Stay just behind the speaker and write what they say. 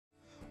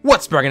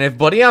What's crackin',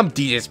 everybody? I'm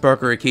DJ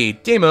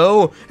Sparker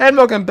Demo, and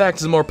welcome back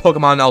to some more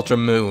Pokemon Ultra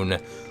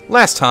Moon.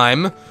 Last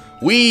time,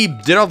 we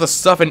did all the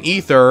stuff in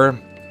Ether,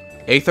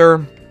 I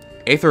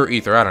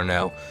don't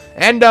know.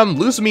 And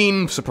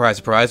Lucamine, surprise,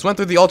 surprise, went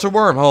through the Ultra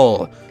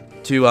Wormhole.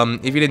 To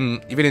if you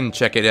didn't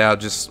check it out,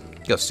 just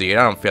go see it.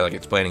 I don't feel like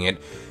explaining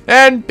it.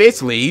 And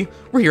basically,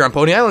 we're here on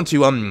Pony Island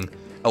to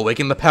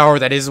awaken the power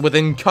that is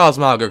within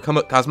Cosmog or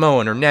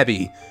Cosmoan or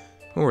Nebi,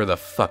 whoever the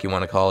fuck you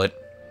want to call it.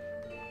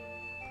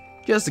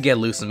 Just to get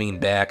Lucamine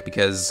back,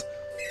 because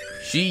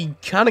she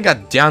kind of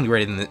got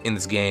downgraded in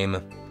this game.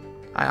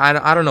 I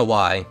don't know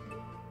why.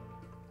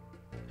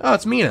 Oh,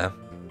 it's Mina.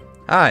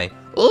 Hi.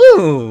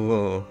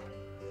 Ooh. Oh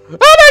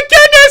my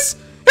goodness!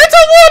 It's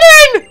a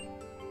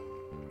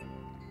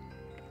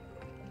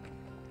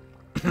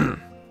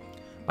woman!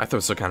 My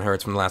throat still kind of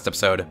hurts from the last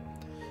episode.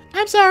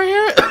 I'm sorry,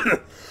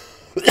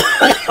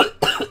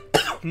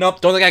 Nope,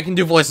 don't think I can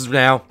do voices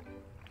now.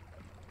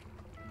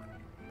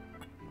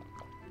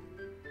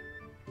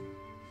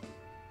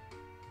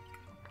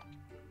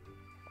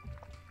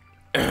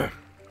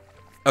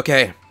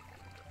 Okay.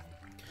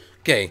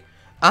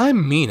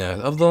 I'm Mina,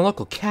 of the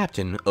local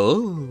captain.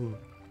 Oh.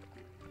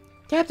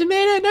 Captain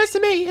Mina, nice to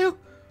meet you.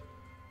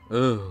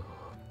 Oh.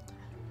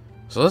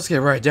 So let's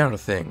get right down to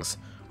things.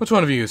 Which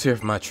one of you is here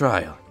for my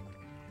trial?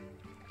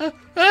 There's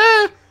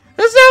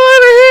no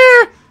one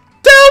here!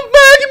 Don't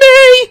bug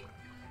me!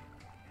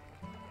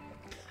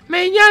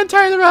 Man, you're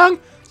entirely wrong.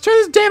 Sure,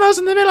 this demo's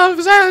in the middle of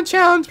his island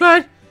challenge,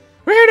 but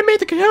we're here to meet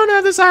the Kahuna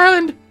of this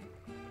island.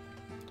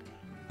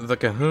 The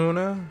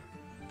Kahuna?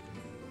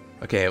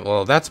 Okay,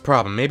 well, that's a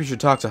problem. Maybe you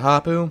should talk to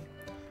Hapu.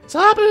 So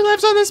Hapu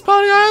lives on this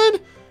Pony Island?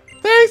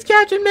 Thanks,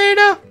 Captain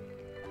Mina.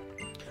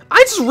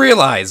 I just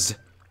realized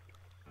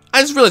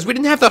we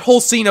didn't have that whole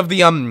scene of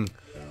the,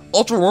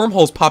 Ultra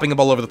Wormholes popping up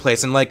all over the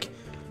place, and, like,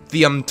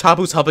 the,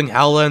 Tapu's helping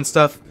Howla and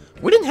stuff.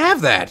 We didn't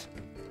have that.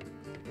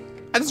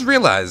 I just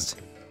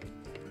realized.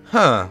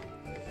 Huh.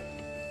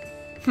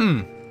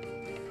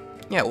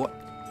 Yeah, what?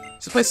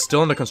 Is this place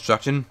still under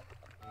construction?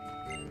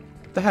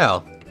 What the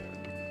hell?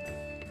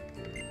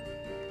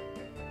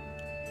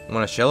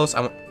 Want to shell us?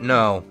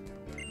 No.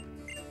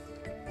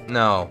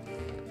 No.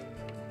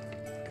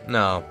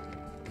 No.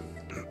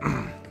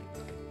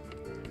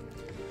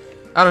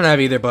 I don't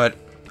have either, but...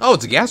 Oh,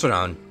 it's a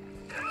Gastrodon.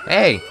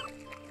 Hey.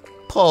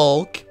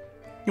 Poke.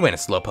 You ain't a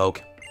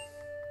slowpoke.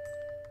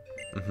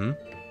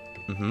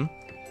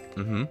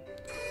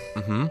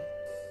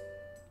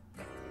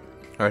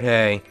 Alright,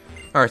 hey.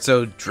 Alright,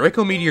 so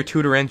Draco Meteor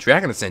Tutor and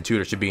Dragon Ascent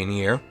Tutor should be in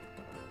here.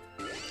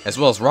 As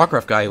well as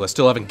Rockruff guy who I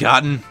still haven't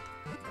gotten.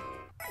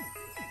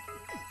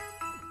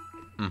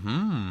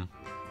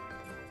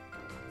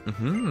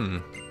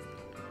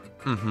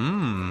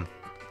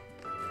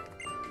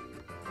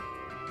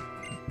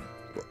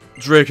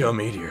 Draco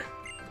Meteor.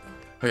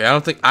 Okay, I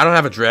don't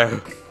have a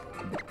dragon.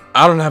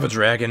 I don't have a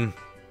dragon.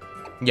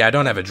 Yeah, I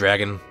don't have a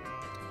dragon.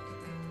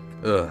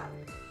 Ugh.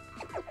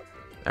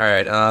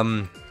 Alright,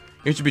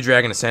 here should be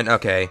Dragon Ascent.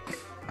 Okay.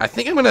 I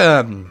think I'm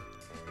gonna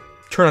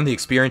turn on the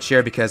experience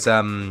share because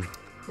everyone's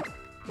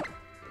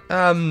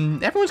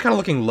kinda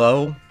looking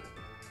low.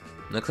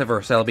 Except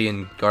for Celebi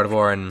and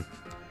Gardevoir and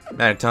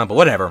Magneton, but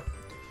whatever.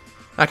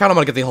 I kinda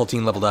wanna get the whole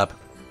team leveled up.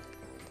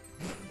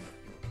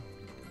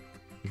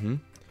 You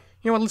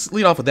know what, let's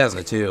lead off with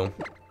Esna, too.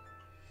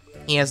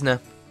 Esna.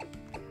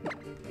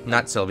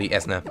 Not Celebi,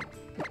 Esna.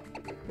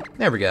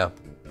 There we go.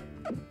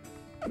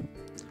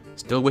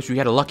 Still wish we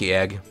had a lucky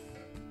egg.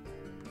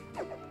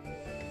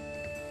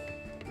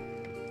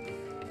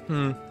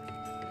 Oh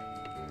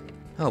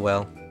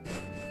well.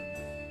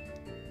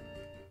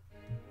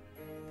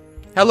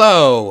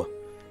 Hello!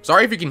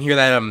 Sorry if you can hear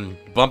that,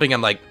 bumping.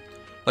 I'm like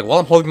while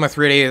I'm holding my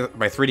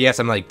 3DS,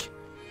 I'm like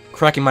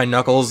cracking my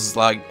knuckles,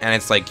 like, and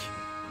it's like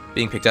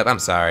being picked up. I'm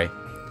sorry.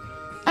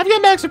 I've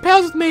got Max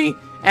Repels with me,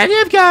 and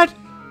you've got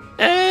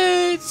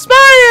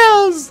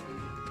Smiles!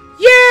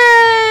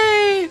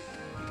 Yay!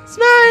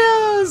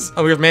 Smiles!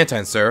 Oh, we have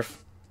Mantine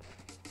Surf.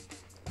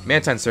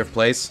 Mantine Surf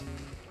place.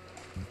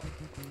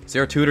 Is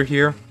there a tutor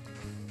here?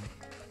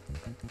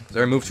 Is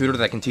there a move tutor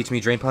that can teach me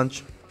Drain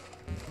Punch?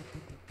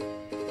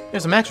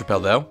 There's a Max Repel,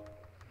 though.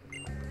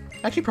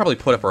 I actually probably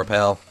put up a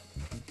Repel.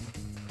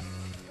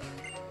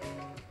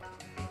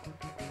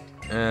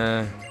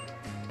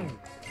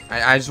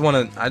 I just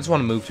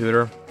wanna move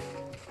tutor.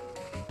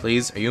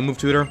 Please, are you a move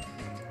tutor?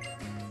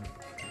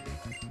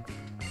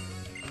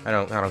 I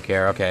don't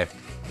care. Okay.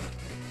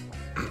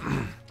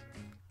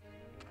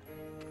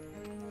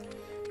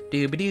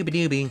 Dooby dooby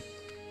dooby.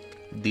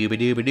 Dooby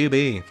dooby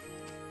dooby.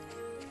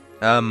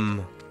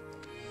 I'm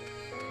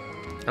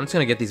just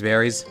gonna get these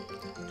berries.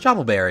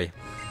 Choppleberry.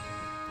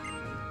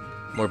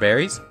 More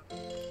berries?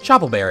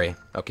 Choppleberry.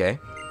 Okay.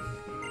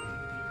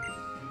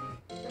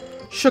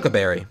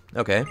 Shookaberry.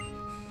 Okay.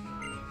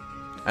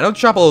 I know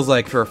Chopple is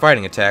like for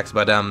fighting attacks,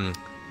 but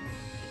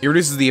it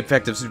reduces the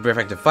super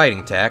effective fighting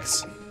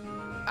attacks.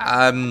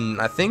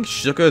 I think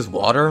Shuka is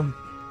water.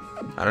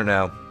 I don't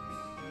know.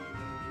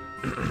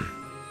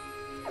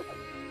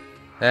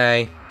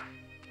 Hey.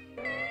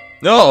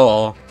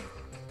 No.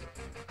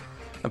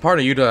 A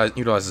partner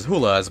utilizes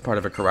hula as a part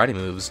of her karate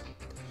moves.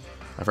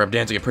 For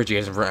dancing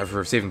appreciation for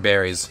receiving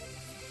berries.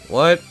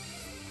 What?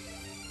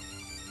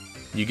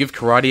 You give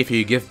karate if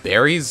you give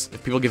berries?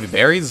 If people give you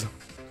berries?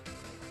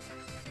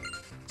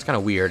 It's kind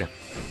of weird.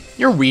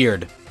 You're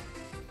weird.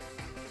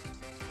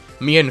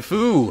 Mian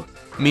Fu!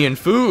 Mian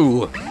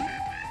Fu!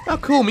 Oh,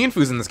 cool, Mian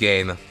Fu's in this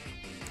game.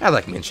 I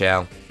like Mian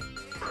Xiao.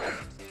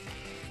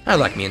 I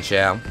like Mian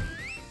Xiao.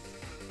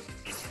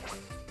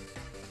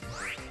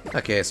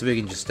 Okay, so we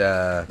can just,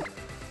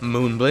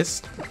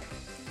 Moonblist.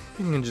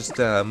 We can just,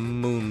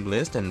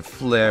 Moonblist and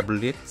Flare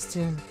Blitz.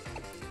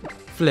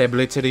 Flare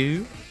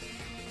Blitz-a-doo.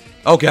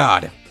 Oh,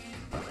 God.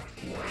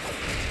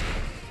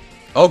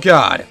 Oh,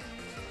 God.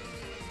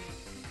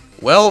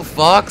 Well,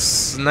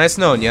 Fox, nice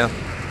knowing ya.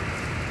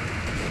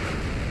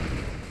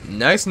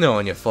 Nice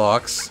knowing you,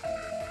 Fox.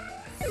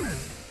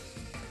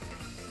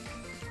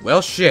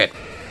 Well, shit.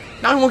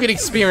 Now I won't get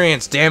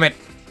experience, damn it.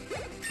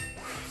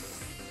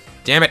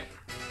 Damn it.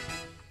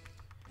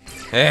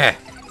 Eh.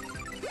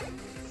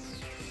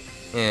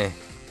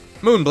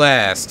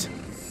 Moonblast.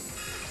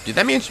 Did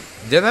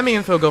that mean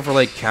info go for,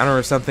 like, counter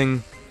or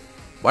something?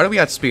 Why do we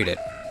outspeed it?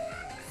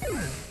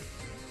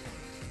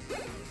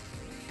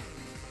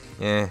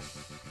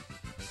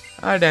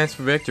 I dance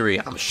for victory.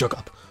 I'm shook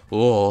up.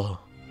 Oh.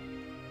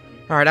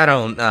 Alright, I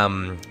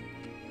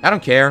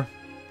don't care.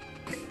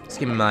 Just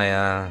give me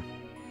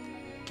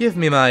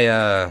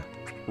my,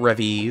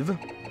 Revive.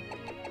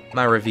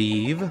 My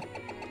Revive.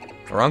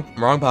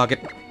 Wrong pocket.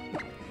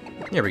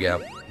 Here we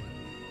go.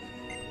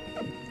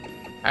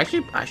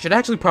 Actually, I should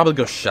actually probably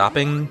go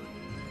shopping.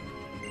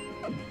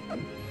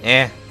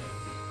 It's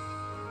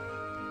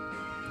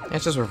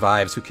just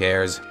revives, who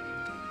cares?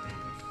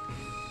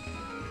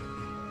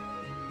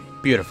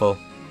 Beautiful.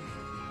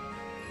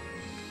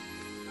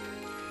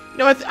 You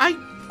know, I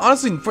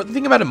honestly, for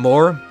thinking about it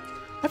more,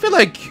 I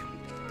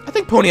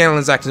think Pony Island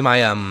is actually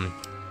my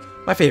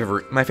my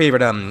favorite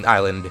island. I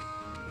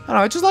don't know,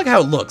 I just like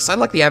how it looks. I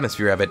like the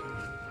atmosphere of it.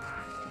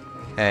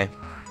 Hey.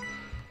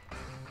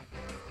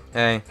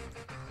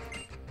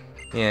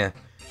 Yeah.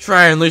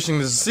 Try unleashing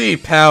the Z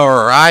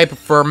power. I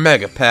prefer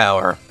Mega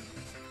Power.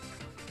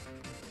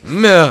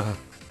 Meh.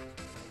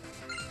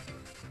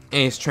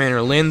 Ace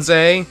Trainer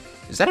Lindsay.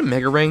 Is that a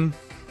Mega Ring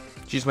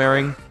she's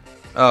wearing?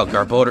 Oh,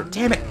 Garbodor.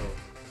 Damn it.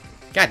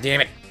 God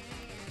damn it.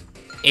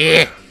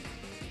 If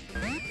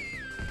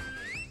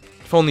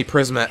only not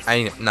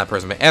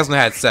Prisma. Asna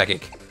had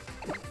Psychic.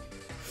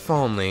 If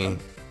only.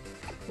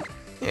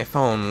 If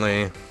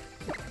only.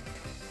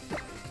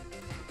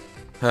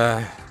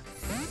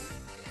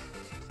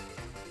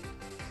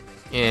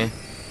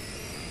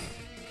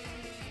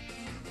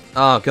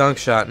 Oh, Gunk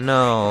Shot,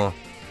 no.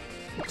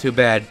 Too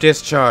bad.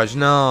 Discharge,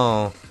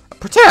 no.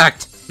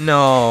 Protect!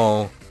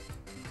 No.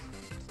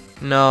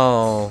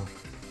 No.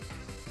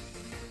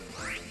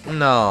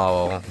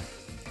 No.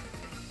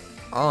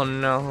 Oh,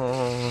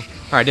 no.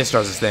 Alright,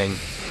 discharge this thing.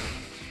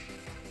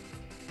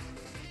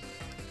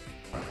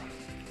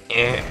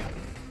 It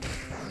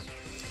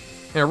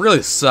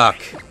really suck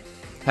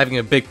having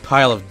a big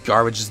pile of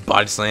garbage just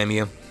body slam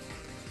you.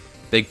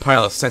 Big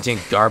pile of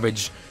sentient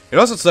garbage. It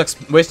also sucks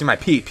wasting my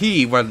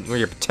PP when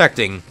you're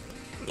protecting.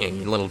 You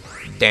little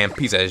damn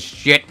piece of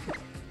shit.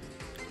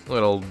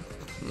 Little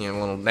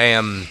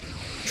damn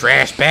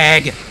trash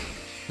bag.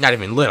 Not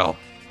even little.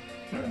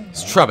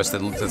 It's Trubbish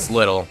that's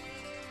little.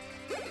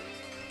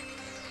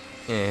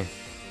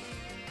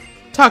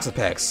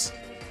 Toxapex.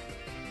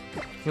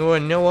 You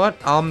know what?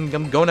 I'm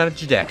going out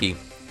to Jackie.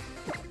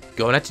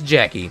 Going out to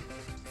Jackie.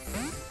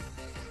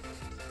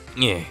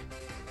 Yeah.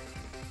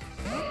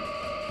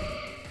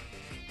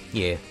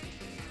 Yeah.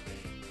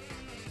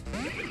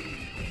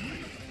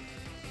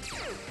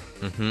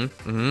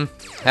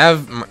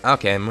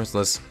 Okay,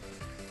 merciless.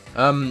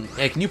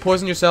 Hey, can you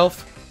poison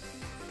yourself?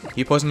 Can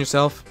you poison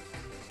yourself?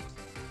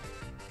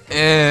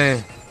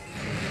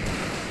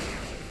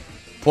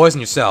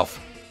 Poison yourself.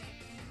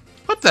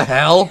 What the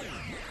hell?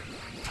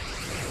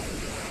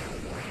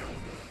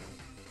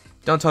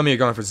 Don't tell me you're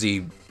going for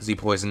Z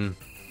poison.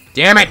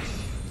 Damn it!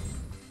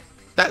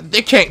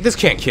 This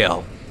can't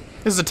kill.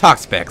 This is a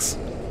Toxapex.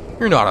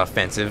 You're not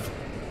offensive.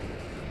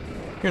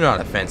 You're not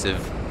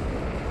offensive.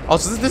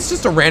 Also, this is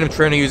just a random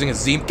trainer using a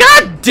Z.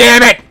 God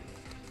damn it!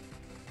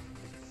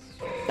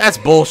 That's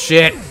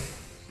bullshit.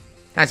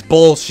 That's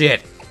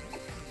bullshit.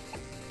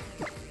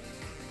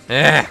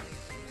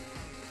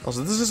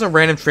 Also, this is just a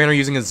random trainer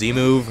using a Z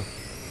move.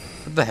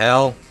 What the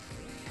hell?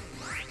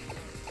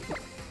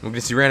 We're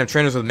gonna see random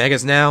trainers with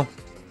Megas now?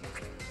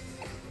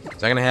 Is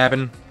that gonna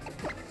happen?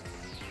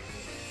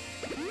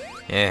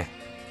 Yeah.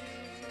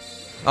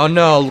 Oh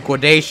no,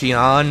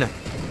 Liquidation.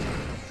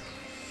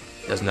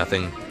 Does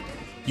nothing.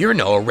 You're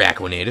no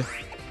Araquanid.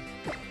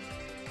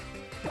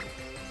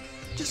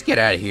 Just get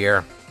out of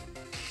here.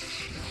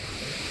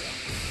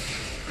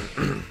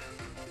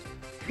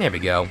 There we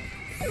go.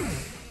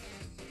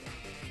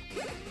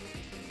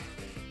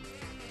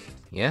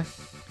 Yeah?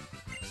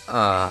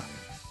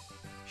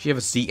 She have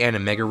a C and a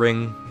Mega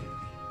Ring?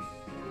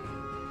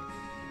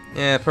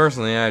 Yeah,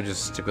 personally, I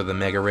just stick with the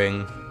Mega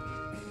Ring.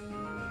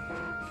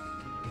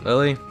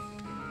 Lily?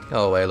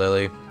 Go away,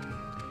 Lily.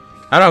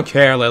 I don't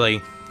care,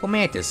 Lily.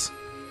 Fomantis.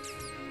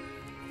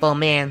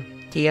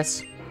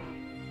 Fomantis.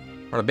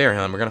 We're on a berry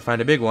hunt. We're gonna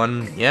find a big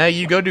one. Yeah,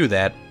 you go do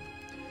that.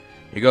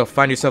 You go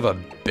find yourself a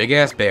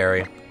big-ass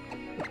berry.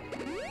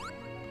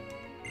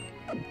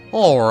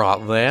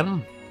 Alright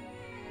then.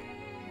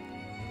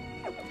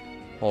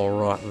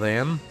 Alright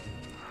then.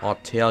 I'll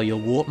tell you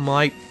what,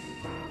 mate.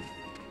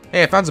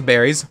 Hey, I found some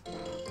berries.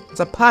 It's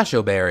a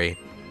pasho berry.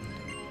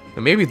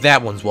 And maybe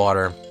that one's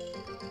water.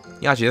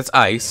 Yeah, actually, that's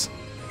ice.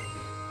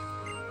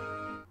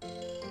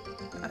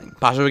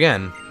 Pasho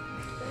again.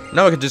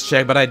 No, I could just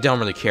check, but I don't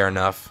really care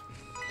enough.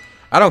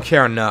 I don't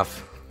care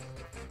enough.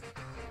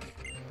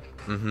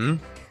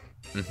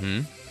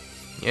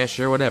 Yeah,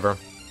 sure, whatever.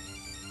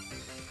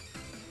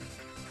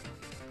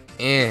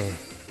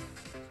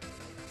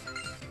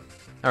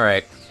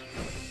 Alright.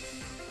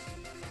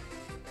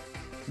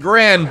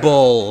 Grand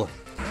Bull.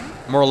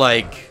 More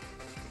like...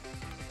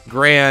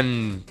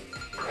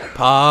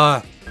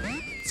 Grandpa...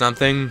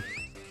 something.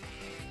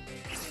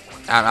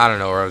 I don't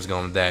know where I was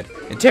going with that.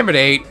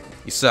 Intimidate.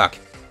 You suck.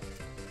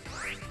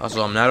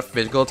 Also, I'm not a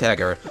physical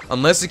attacker.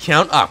 Unless you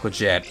count Aqua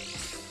Jet.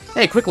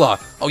 Hey, Quick Claw.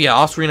 Oh yeah,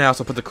 off screen I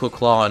also put the Quick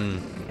Claw on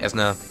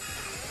Esna.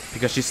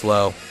 Because she's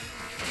slow.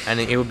 And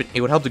it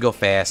would help to go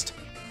fast.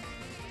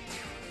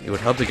 It would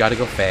help to gotta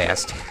go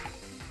fast.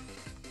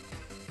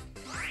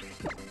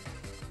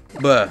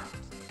 Buh.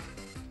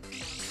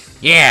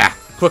 Yeah!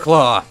 Quick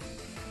Claw!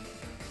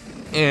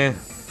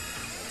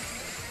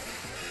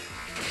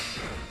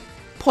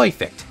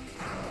 Perfect.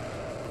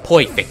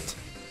 Perfect.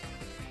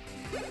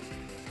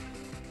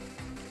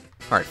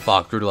 Alright,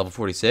 Fog grew to level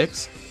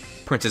 46.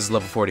 Princess is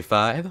level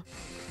 45.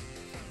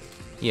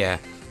 Yeah.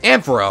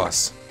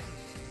 Ampharos!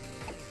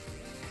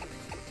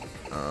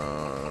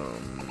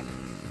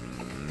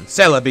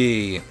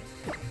 Celebi!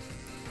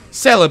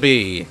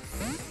 Celebi!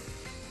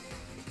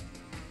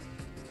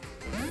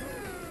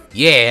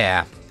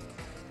 Yeah!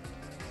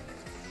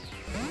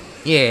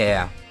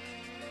 Yeah!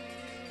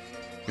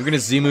 You're gonna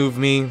Z-move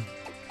me?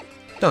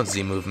 Don't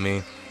Z-move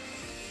me.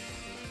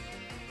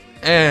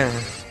 I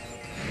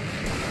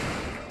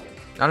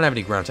don't have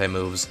any ground-type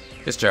moves.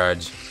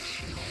 Discharge.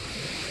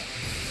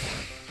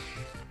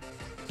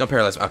 Don't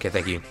paralyze me. Okay,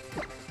 thank you.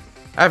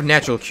 I have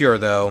Natural Cure,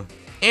 though.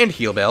 And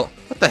Heal Belt.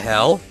 What the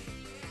hell?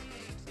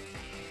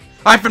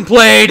 I've been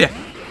played!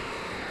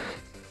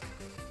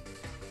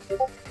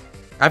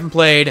 I've been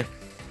played.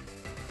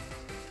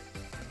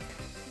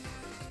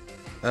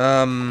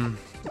 Alright,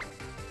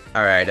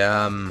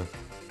 God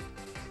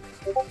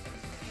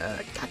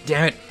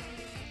damn it.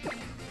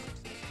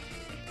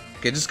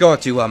 Okay, just go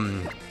out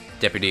to,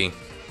 Deputy.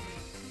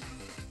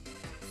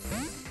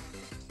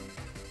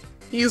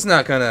 He's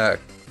not gonna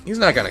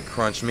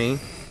crunch me.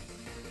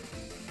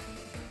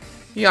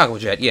 Aqua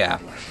Jet, yeah.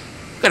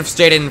 Could have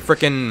stayed in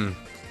frickin',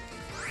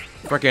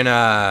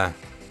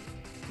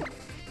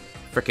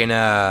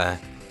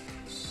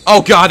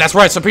 oh god, that's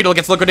right, Serpedal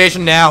gets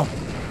liquidation now!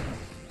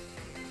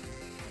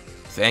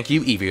 Thank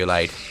you,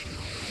 Eviolite.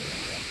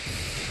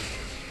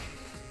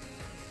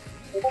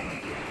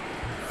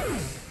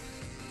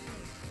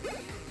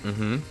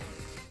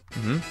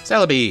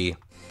 Celebi!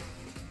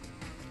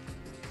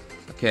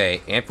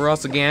 Okay,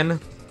 Ampharos again.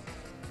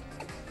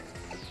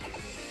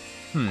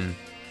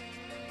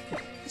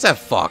 Let's have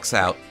Fox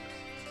out.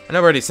 I know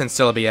I already sent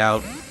Celebi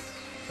out,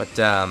 but,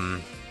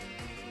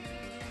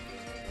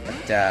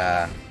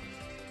 yeah,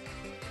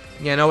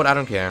 you know what? I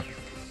don't care.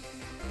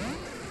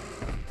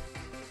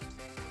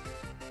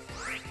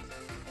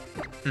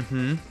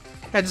 Yeah,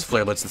 just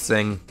Flare Blitz this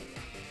thing.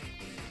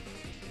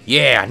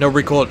 Yeah, no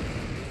recoil.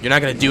 You're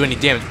not gonna do any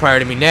damage prior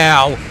to me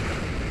now.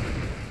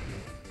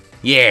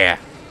 Yeah.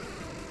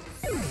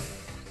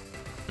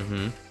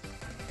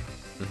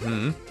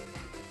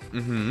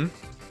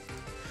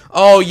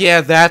 Oh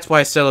yeah, that's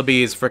why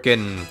Celebi is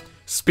frickin'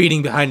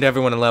 speeding behind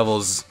everyone in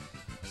levels.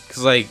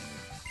 Cause like,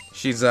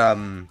 she's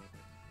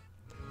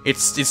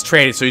it's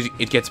traded so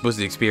it gets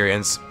boosted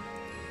experience.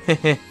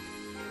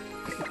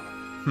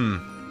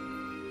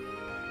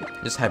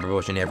 Just Hyper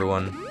Potion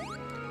everyone.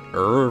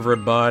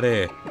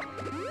 Everybody.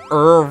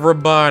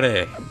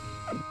 Everybody.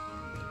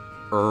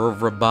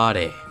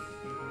 Everybody.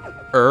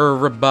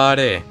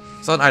 Everybody.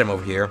 Saw an item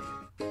over here.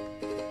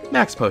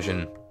 Max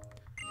Potion.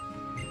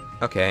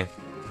 Okay.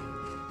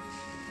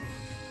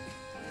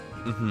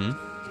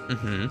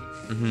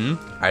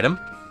 Item.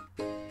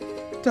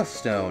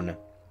 Duststone.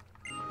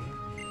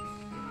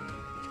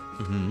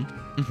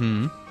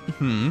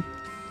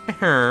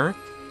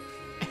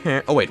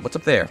 Oh wait, what's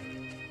up there?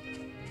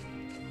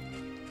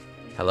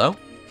 Hello?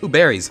 Ooh,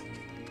 berries.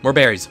 More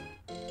berries.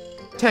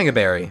 Tanga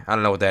berry. I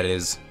don't know what that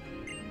is.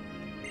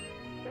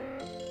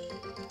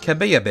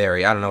 Kabea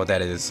berry. I don't know what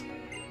that is.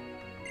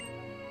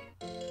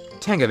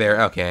 Tanga berry.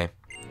 Okay.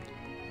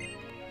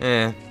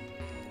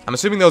 I'm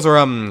assuming those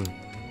are,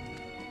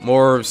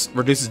 more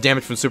reduces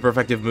damage from super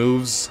effective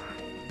moves.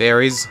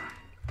 Berries.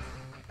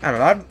 I don't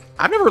know.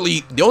 I've never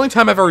really... The only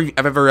time I've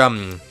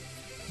ever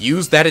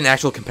used that in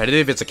actual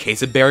competitive, it's a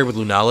case of berry with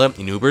Lunala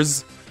in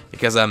Ubers.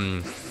 Because,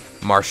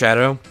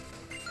 Marshadow.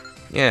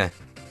 Yeah.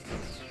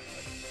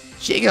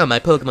 Check out my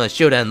Pokemon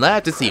Showdown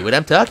Live to see what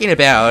I'm talking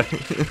about.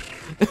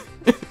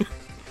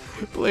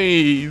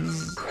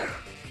 Please.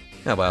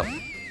 Oh well.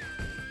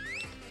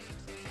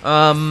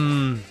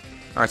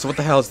 Alright, so what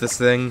the hell is this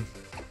thing?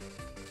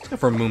 Let's go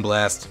for a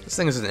Moonblast. This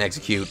thing is an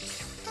Execute.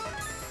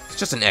 It's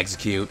just an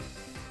Execute.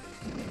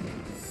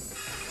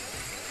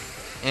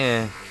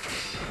 Eh.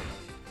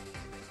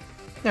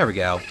 There we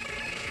go.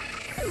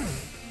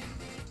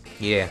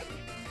 Yeah.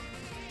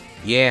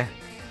 Yeah.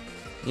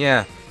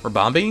 Yeah.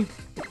 Rabombi?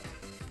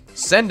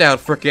 Send out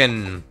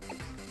frickin'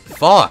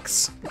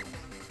 Fox.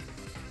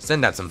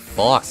 Send out some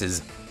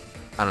foxes.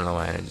 I don't know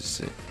why I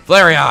just...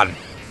 Flareon!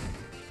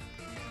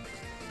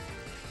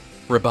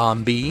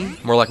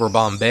 Rabombi? More like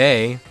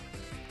Rabombe.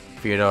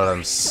 If you know what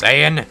I'm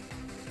saying.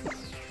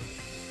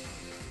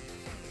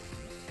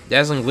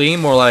 Dazzling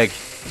Gleam? More like...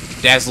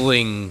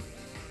 Dazzling...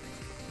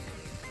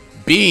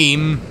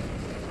 Beam?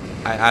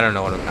 I don't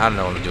know what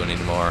I'm doing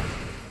anymore.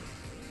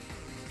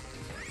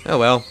 Oh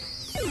well.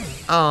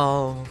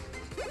 Oh.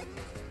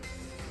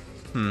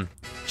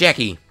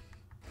 Jackie.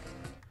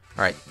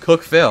 Alright,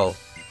 Cook Phil.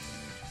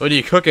 What are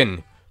you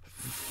cooking?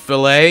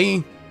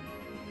 Filet?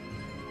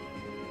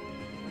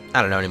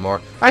 I don't know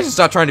anymore. I should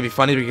stop trying to be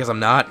funny because I'm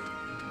not.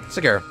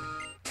 Sticker.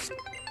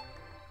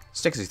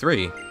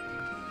 63.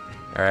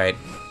 Alright.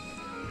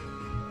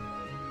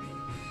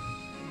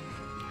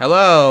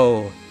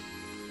 Hello.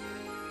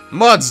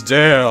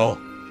 Mudsdale.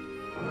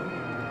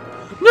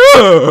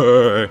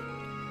 No.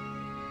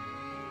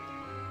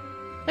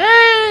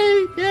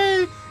 Hey,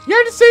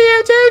 good to see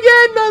you too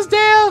again,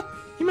 Mudsdale.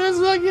 You must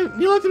look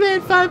you look at me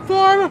in fine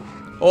form.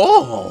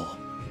 Oh,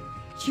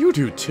 you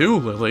do too,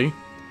 Lily.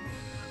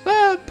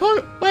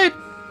 Wait,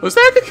 was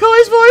that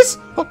Kakoui's voice?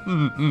 Oh,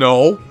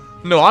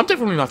 no, I'm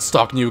definitely not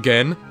stalking you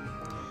again.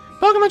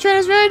 Pokemon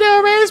trainer's ready to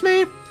erase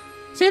me.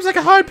 Seems like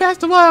a hard path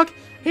to walk.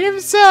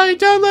 Even so, you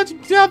don't let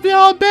yourself be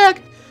held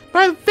back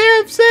by the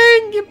fear of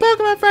seeing your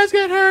Pokemon friends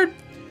get hurt.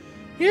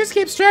 You just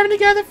keep striving to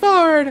gather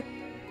forward.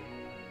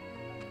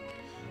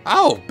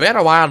 Oh, been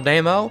a while,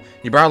 Damo.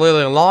 You brought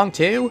Lily along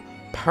too?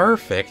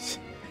 Perfect.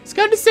 It's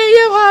good to see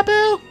you,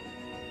 Hapu.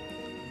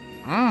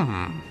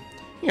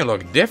 You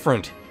look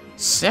different.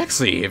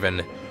 Sexy,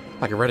 even.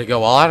 Like you're ready to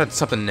go all out at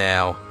something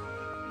now.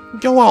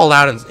 Go all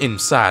out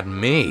inside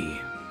me.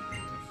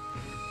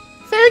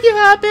 Thank you,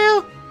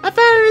 Hapu. I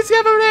finally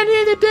discovered what I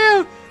need to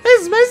do.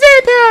 This is my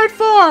Z-powered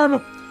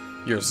form.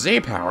 Your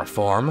Z-power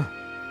form?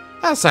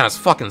 That sounds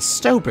fucking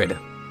stupid.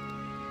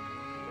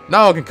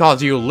 No one can call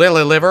you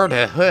Lily Livered.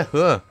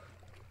 Yay!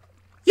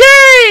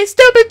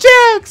 Stupid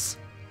jokes!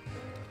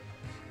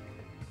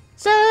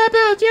 So,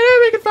 Hapu, do you know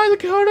where we can find the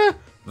Kahuna?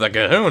 The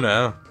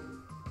Kahuna?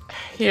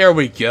 Here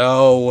we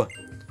go.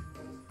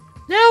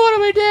 Now what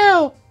do we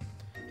do?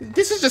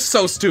 This is just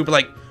so stupid.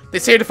 Like, they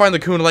say to find the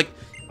Kahuna, like,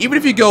 even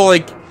if you go,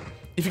 like,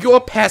 if you go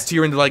up past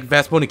here into, like,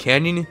 Vast Pony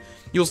Canyon,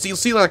 you'll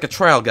see, like, a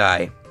trial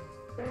guy.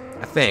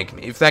 I think.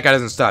 If that guy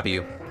doesn't stop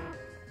you.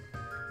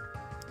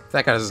 If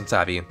that guy doesn't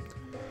stop you.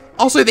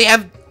 Also, they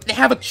have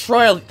a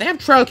trial, they have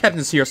trial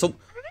captains here, so,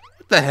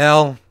 what the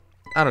hell?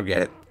 I don't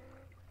get it.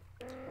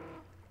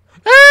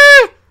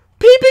 Ah!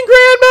 Peeping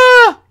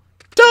Grandma!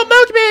 Don't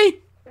milk me!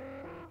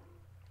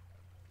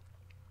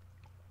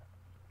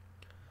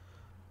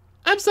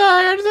 I'm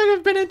sorry, I don't think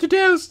I've been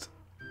introduced.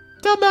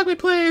 Don't milk me,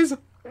 please.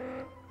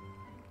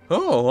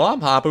 Oh,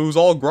 I'm Hapu's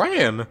old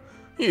gran.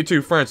 You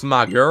two friends with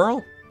my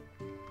girl?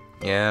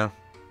 Yeah.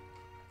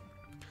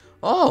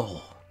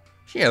 Oh,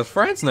 she has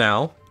friends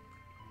now.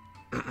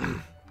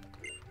 Give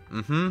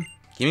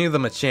me the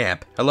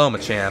Machamp. Hello,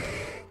 Machamp.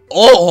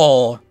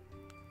 Oh!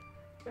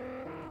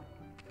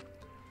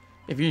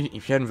 If you're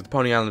heading for the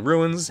Pony Island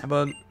ruins, how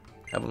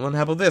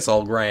about this,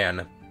 old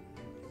gran?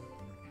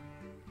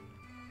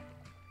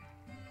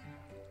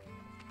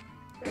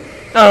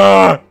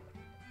 Ah!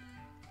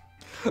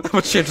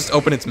 Machamp just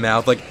opened its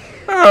mouth like,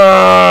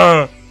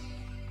 ah!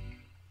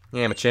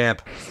 Yeah, Machamp.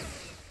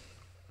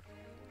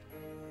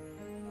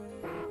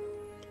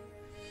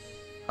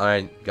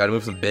 Alright, gotta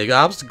move some big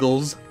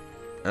obstacles.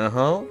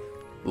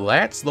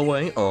 That's the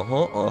way.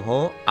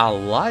 I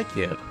like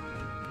it.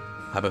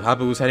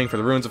 Hapu was heading for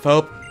the Ruins of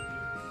Hope.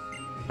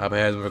 Hapu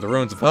heading for the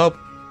Ruins of Hope.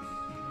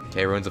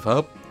 Okay, Ruins of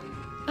Hope.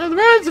 The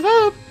Ruins of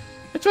Hope!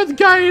 That's where the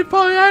Guardian of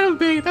Poly Island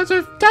be. That's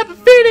where Tapu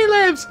Fini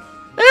lives!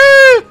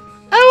 I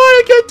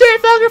want a good day,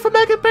 Falcon, for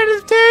my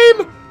competitive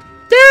team!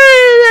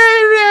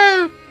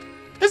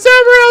 The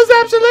Summerall's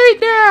obsolete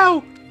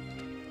now!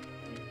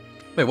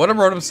 Wait, what did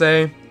Rotom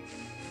say?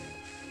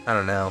 I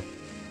don't know.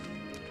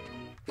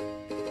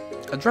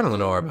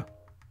 Adrenaline Orb.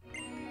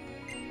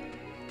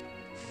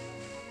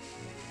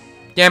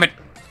 Damn it!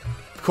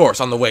 Of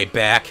course, on the way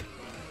back.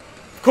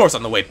 Of course,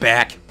 on the way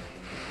back.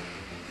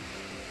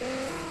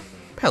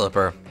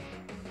 Pelipper.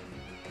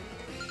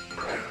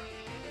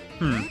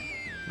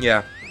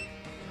 Yeah.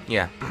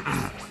 Yeah.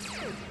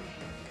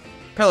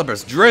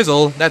 Pelipper's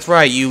Drizzle. That's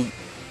right. You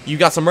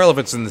got some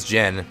relevance in this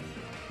gen.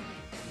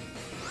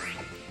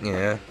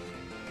 Yeah.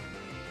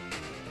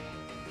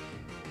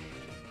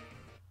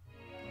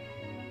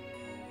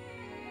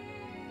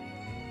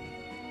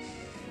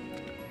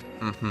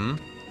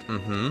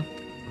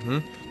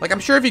 Like, I'm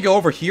sure if you go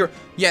over here...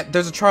 Yeah,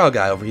 there's a trial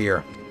guy over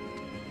here.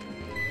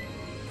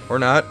 Or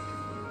not.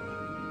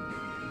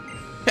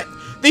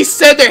 They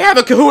said they have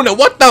a Kahuna!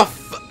 What the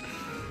f...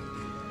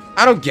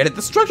 I don't get it.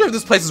 The structure of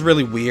this place is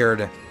really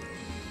weird.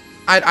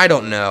 I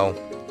don't know.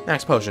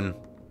 Max potion.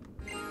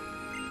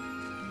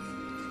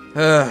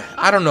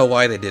 I don't know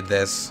why they did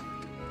this.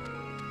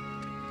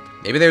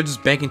 Maybe they were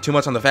just banking too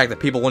much on the fact that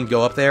people wouldn't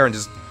go up there and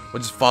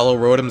would just follow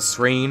Rotom's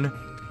screen.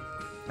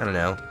 I don't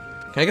know.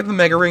 Can I get the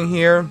Mega Ring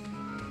here?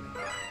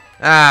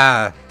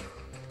 Ah.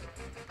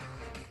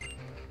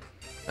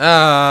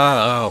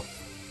 Oh.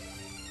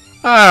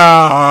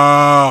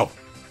 Oh.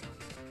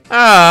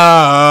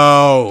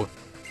 Oh.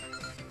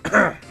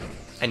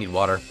 I need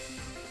water.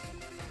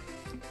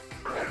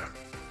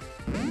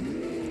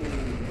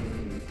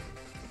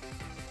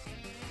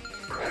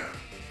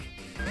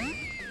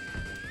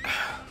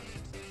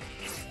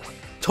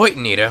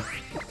 Toitonita.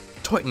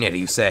 Toitonita,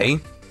 you say?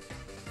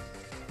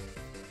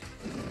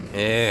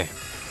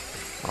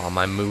 All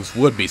my moves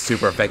would be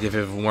super effective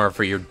if it weren't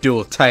for your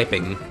dual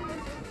typing.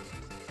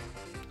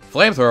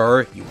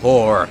 Flamethrower, you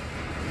whore.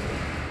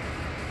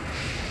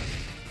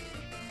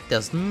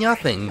 Does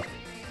nothing.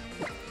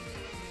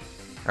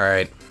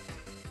 Alright.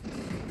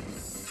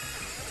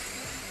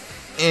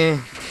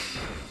 Here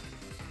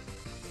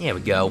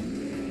we go.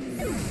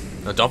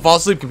 No, don't fall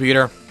asleep,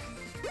 computer.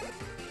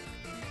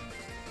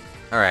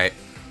 Alright.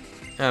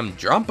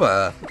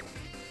 Jumpa.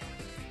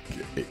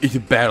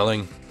 Keep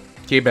battling.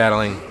 Keep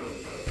battling.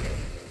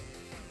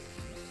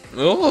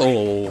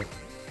 Oh.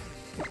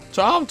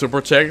 Time to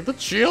protect the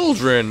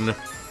children.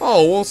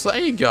 Oh, we'll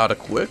say you got a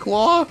quick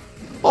law.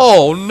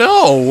 Oh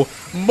no!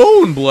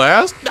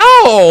 Moonblast?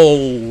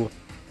 No!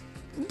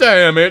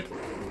 Damn it!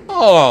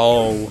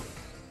 Oh!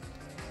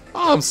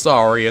 I'm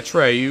sorry,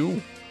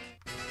 Atreyu.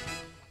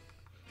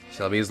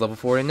 Shelby is level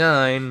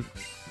 49.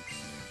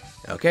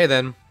 Okay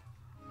then.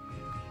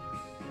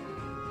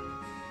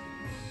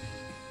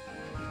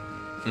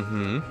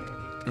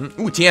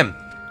 Ooh, TM!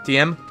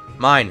 TM?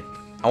 Mine.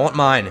 I want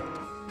mine.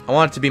 I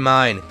want it to be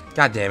mine.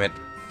 God damn it.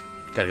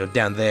 Gotta go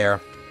down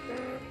there.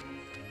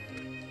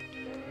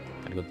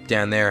 Gotta go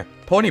down there.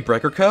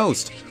 Ponybreaker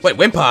Coast! Wait,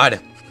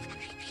 Wimpod!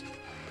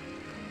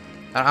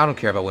 I don't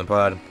care about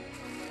Wimpod.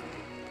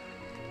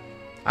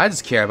 I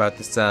just care about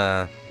this,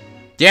 Damn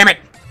it!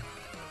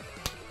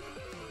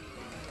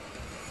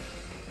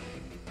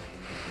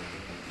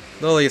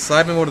 Lily,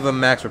 slide me one of the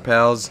max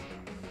repels.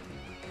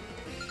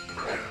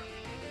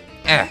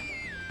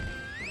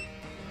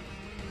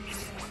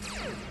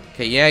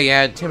 Okay,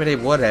 yeah, intimidate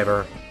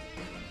whatever.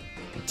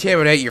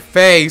 Intimidate your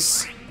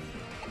face!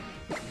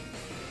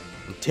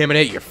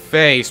 Intimidate your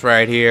face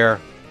right here.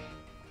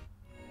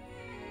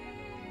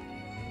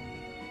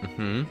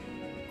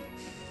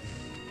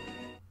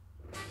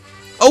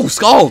 Oh,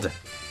 Scald!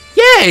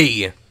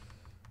 Yay!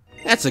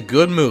 That's a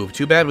good move.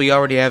 Too bad we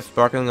already have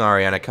Sparkling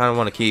Aria, and I kind of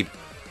want to keep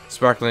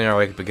Sparkling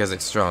Aria because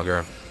it's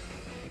stronger.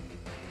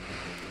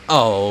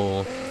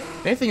 Oh.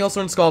 Anything else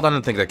learn Scald? I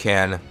don't think they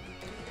can.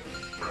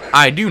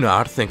 I do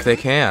not think they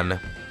can.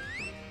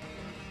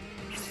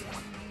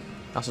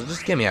 Also,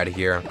 just get me out of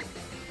here.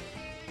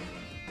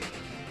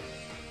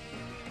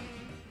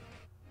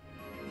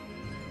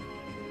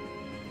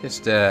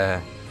 Just,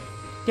 get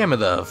me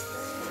the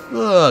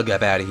fuck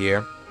up out of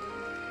here.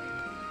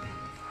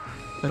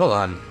 Wait, hold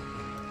on.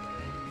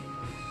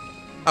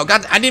 Oh,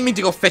 God, I didn't mean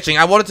to go fishing.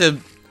 I wanted to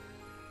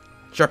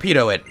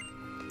Sharpedo it.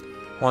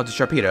 Wanted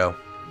to Sharpedo.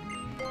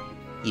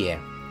 Yeah.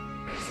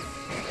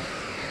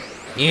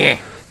 Yeah.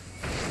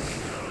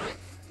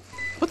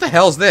 What the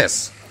hell is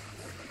this?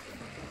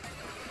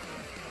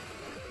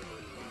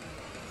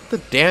 What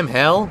the damn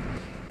hell?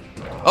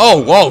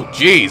 Oh, whoa,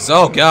 jeez.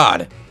 Oh,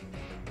 God.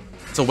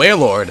 It's a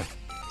Wailord.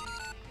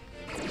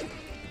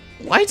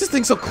 Why is this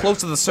thing so close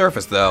to the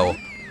surface, though?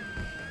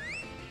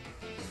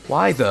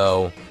 Why,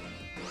 though?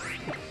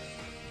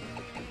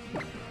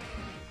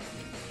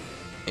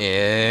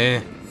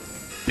 Be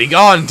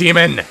gone,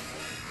 demon!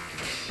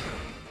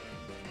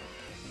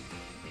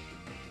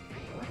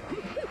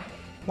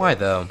 Why,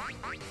 though?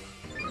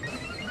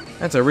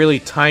 That's a really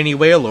tiny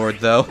Wailord,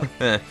 though.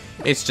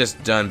 It's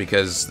just done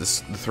because the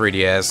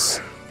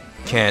 3DS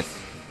can't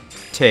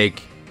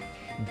take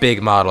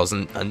big models,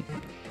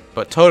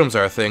 but totems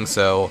are a thing,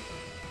 so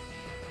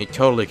it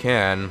totally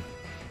can.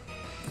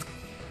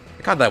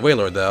 I got that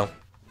Wailord, though.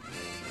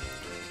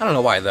 I don't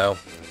know why, though.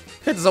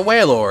 It's a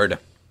Wailord.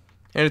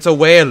 And it's a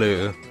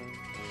Wailu.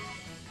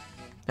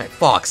 Hey,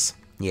 Fox.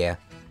 Yeah.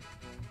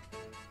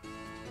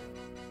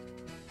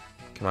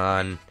 Come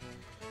on.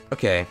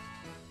 Okay.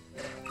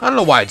 I don't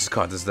know why I just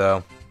caught this,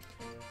 though.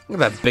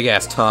 Look at that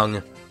big-ass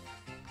tongue.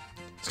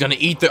 It's gonna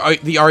eat the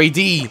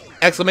RED!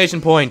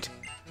 Exclamation point!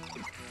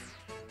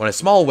 When a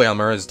small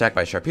Wailmer is attacked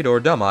by Sharpedo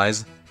or Dumb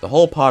Eyes, the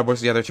whole pod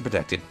works together to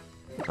protect it.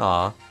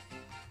 Aw.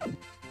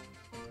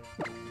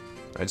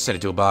 I just sent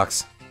it to a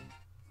box.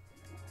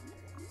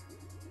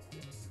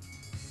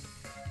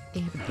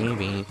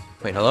 Wait,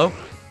 hello?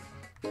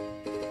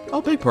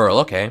 Oh, Big Pearl,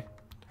 okay.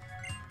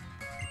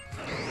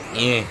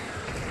 Yeah.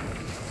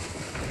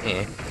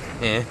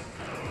 Is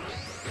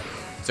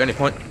there any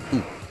point?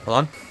 Ooh, hold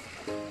on.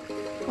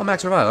 Oh,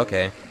 max revive,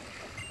 okay.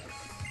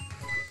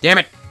 Damn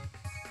it!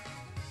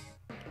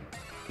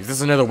 Is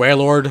this another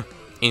Wailord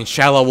in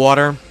shallow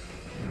water?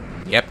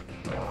 Yep.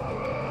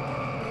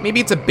 Maybe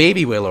it's a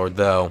baby Wailord,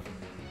 though.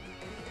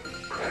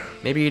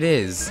 Maybe it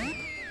is.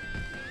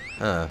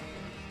 Huh.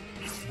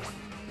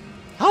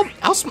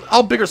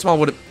 How big or small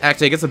would it...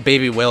 Actually, I guess a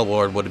baby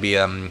Wailord would be,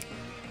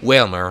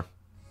 Wailmer.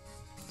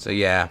 So,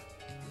 yeah.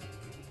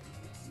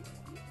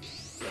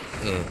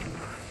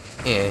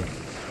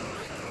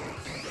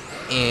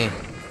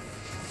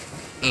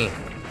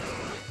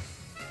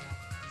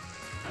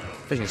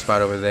 Fishing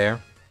spot over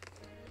there.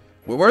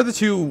 Where are the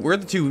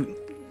two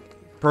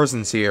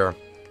persons here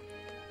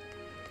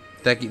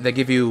that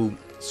give you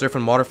surf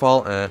and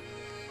waterfall?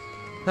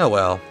 Oh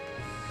well.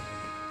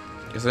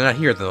 Guess they're not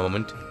here at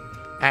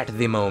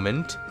the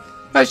moment.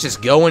 Let's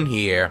just go in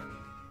here.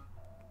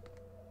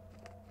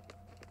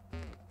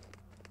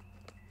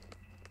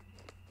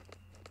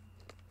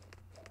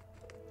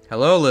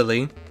 Hello,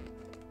 Lily.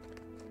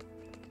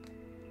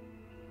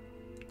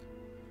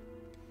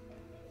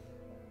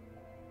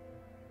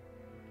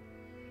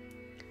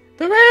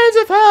 The Rains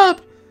of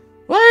Hope!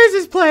 What is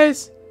this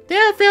place? The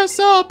air feels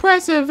so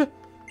oppressive.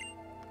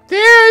 The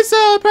air is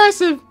so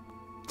oppressive.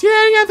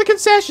 Standing at the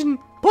concession,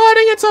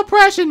 plotting its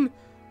oppression.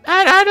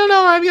 I don't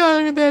know where I'm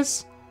going with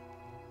this.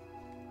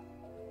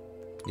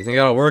 You think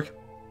that'll work?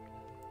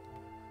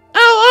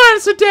 Oh,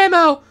 honestly,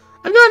 Demo!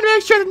 I'm going to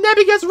make sure that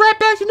Nebby gets right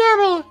back to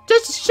normal,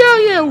 just to show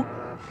you!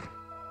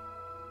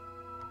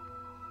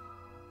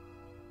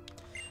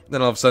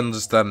 Then all of a sudden,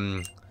 just,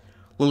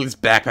 Lily's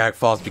backpack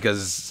falls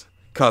because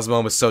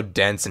Cosmo is so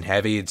dense and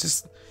heavy, it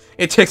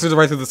takes her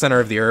right through the center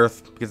of the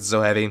earth because it's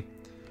so heavy.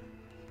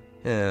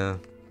 Yeah.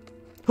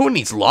 Who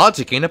needs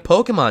logic in a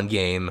Pokemon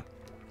game?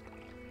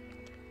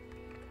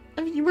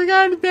 I mean, we're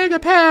going to make a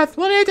path.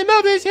 We'll need to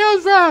move these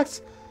hills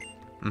rocks.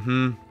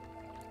 Mm-hmm.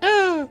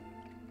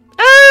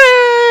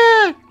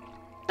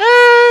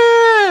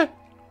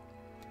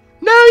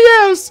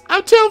 No use!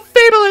 I'm too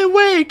feebly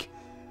weak!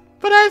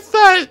 But I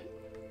thought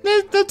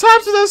the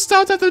tops of those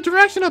stones have the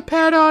directional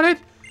pad on it.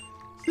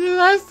 So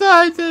I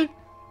thought that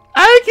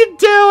I could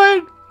do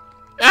it!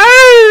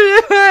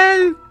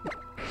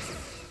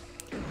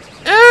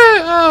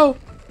 Oh,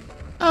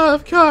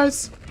 of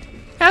course.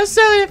 How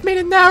silly of me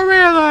to now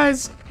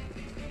realize.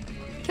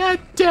 God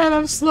damn,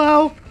 I'm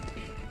slow.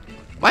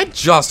 My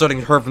jaw's starting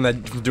to hurt from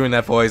doing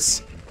that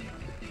voice.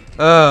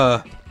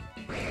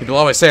 People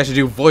always say I should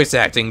do voice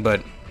acting,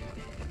 but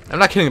I'm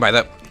not kidding by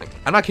that.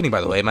 I'm not kidding,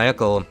 by the way. My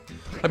uncle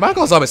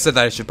has always said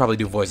that I should probably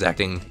do voice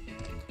acting.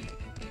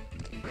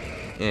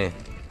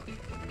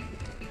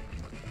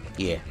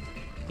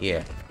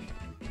 Yeah.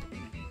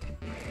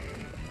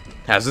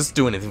 How's this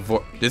do anything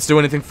for? Did this do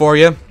anything for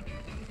you?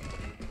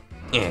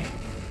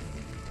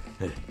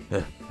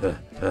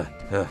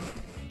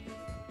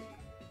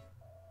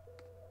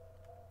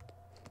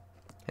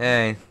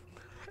 Hey.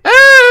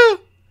 Oh!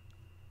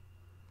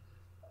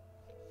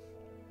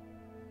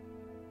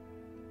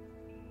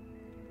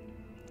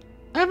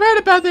 I've read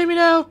about them, you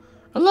know.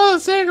 Although the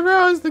sacred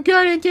ruins, the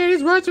guardian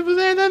deities worship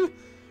within them,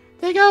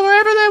 they go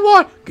wherever they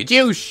want. Could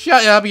you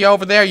shut up, you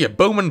over there? Your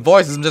booming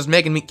voice is just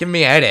giving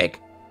me a headache.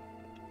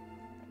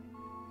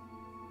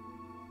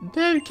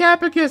 David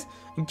Capicus,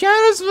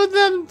 encounters with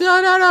them do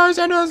not always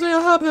end us.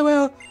 I hope they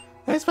will.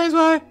 That explains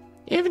why.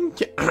 Even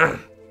yeah,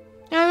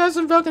 that's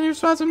invoked in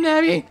response from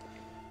Nabby.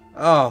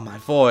 Oh, my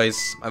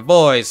voice. My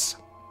voice.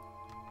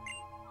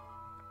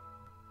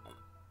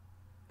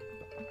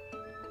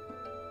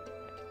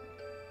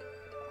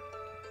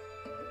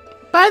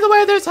 By the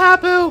way, there's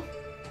Hapu.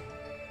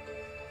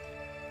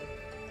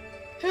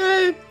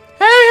 Hey,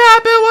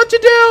 Hapu, what you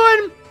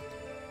doing?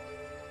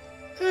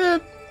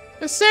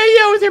 I see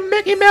you with your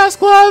Mickey Mouse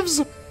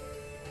gloves.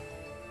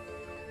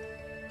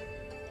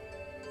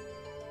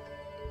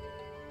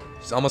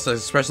 She's almost as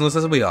expressionless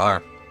as we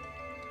are.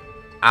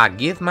 I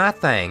give my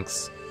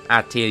thanks.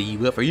 I tell you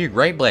what, for your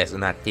great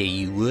blessing, I tell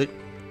you what.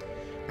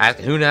 As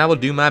Kahuna, I will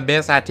do my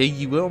best, I tell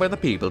you what, where the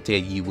people tell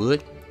you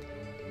what.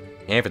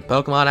 And for the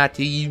Pokemon, I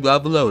tell you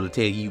of Alola,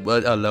 tell you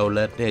what,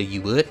 Alola, tell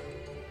you what.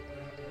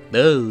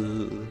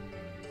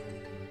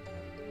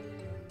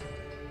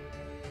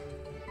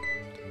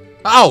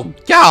 Oh,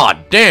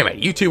 god damn it,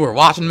 you two were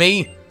watching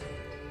me?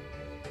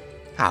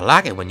 I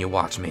like it when you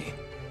watch me.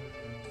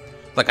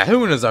 The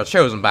Kahunas are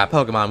chosen by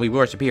Pokemon we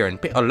worship here in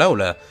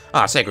Alola,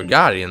 our sacred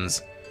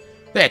guardians.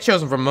 They are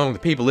chosen from among the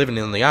people living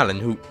on the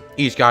island who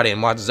each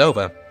guardian watches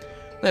over.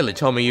 Lily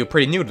told me you're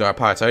pretty new to our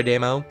parts, huh,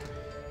 Demo?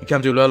 You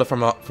come to Alola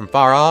from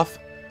far off?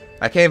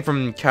 I came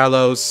from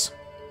Kalos.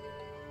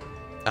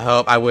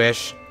 I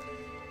wish.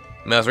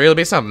 It must really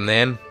be something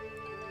then.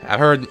 I've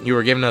heard you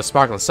were given a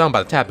sparkling stone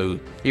by the Tapu,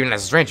 even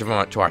as a stranger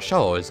to our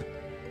shores.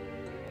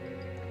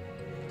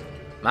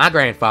 My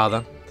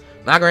grandfather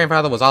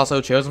was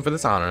also chosen for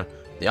this honor,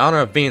 the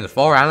honor of being the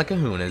 4 Island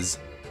Kahunas.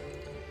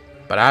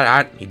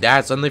 But he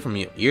died suddenly from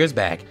years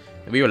back,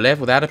 and we were left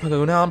without a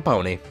Kahuna on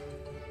Pony.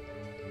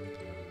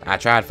 I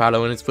tried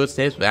following his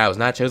footsteps, but I was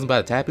not chosen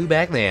by the Tapu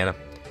back then.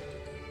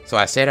 So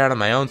I set out on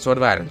my own sort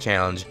of item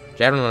challenge,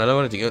 traveling when I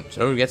wanted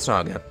to get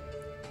stronger.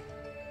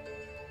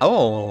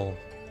 Oh,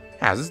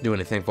 how's this do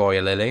anything for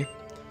you, Lily?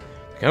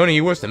 The Kahuna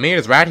you wish to meet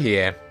is right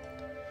here.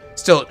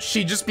 Still,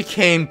 she just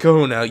became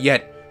Kahuna,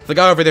 yet the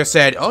guy over there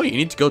said, oh, you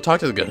need to go talk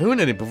to the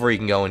Kahuna before you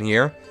can go in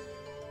here.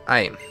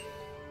 I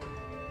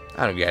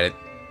don't get it.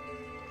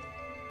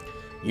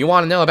 You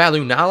want to know about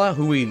Lunala,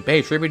 who we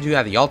pay tribute to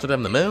at the altar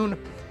of the moon?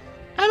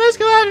 I must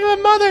go after my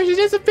mother. She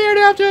disappeared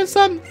after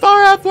some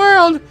far-off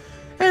world.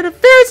 And a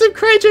fearsome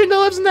creature that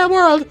lives in that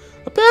world.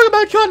 A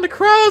Pokemon called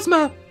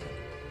Necrozma.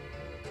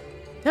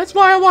 That's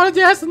why I wanted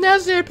to ask the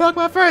necessary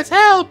Pokemon for its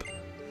help.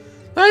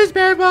 But this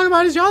bear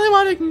Pokemon is the only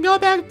one who can go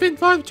back and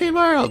forth between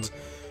worlds.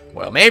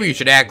 Well, maybe you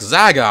should ask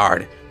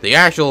Zygarde, the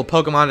actual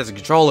Pokemon that's in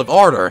control of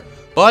Order.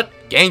 But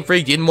Game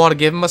Freak didn't want to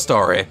give him a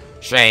story.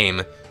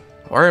 Shame.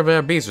 Where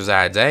the beast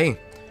resides, eh?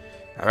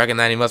 I reckon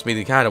that he must be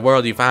the kind of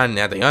world you find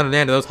at the other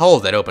end of those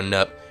holes that opened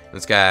up in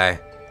the sky,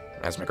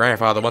 as my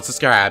grandfather once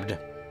described.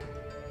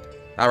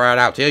 Alright,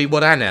 I'll tell you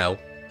what I know.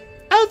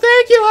 Oh,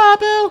 thank you,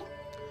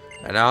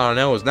 Abu. And all I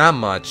know is not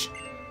much.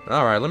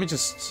 Alright, let me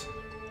just,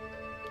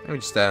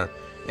 is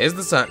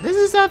the sun? This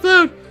is not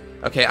food.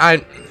 Okay,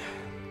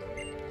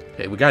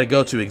 okay, we gotta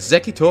go to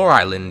Executor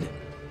Island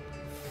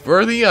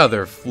for the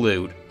other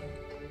flute.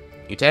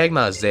 You tag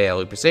Mazdale,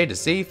 we proceed to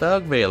Sea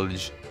Fog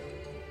Village.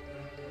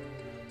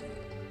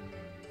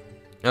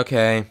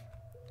 Okay.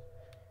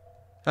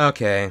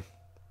 Okay.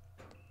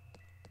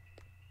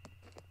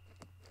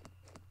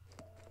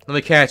 Let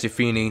me catch you,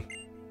 Feeny.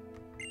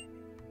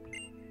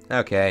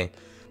 Okay.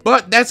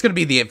 But that's going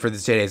to be it for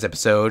today's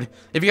episode.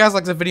 If you guys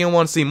like this video and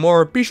want to see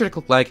more, be sure to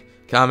click like,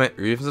 comment,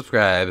 or even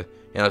subscribe.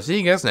 And I'll see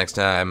you guys next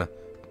time.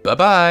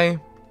 Bye-bye.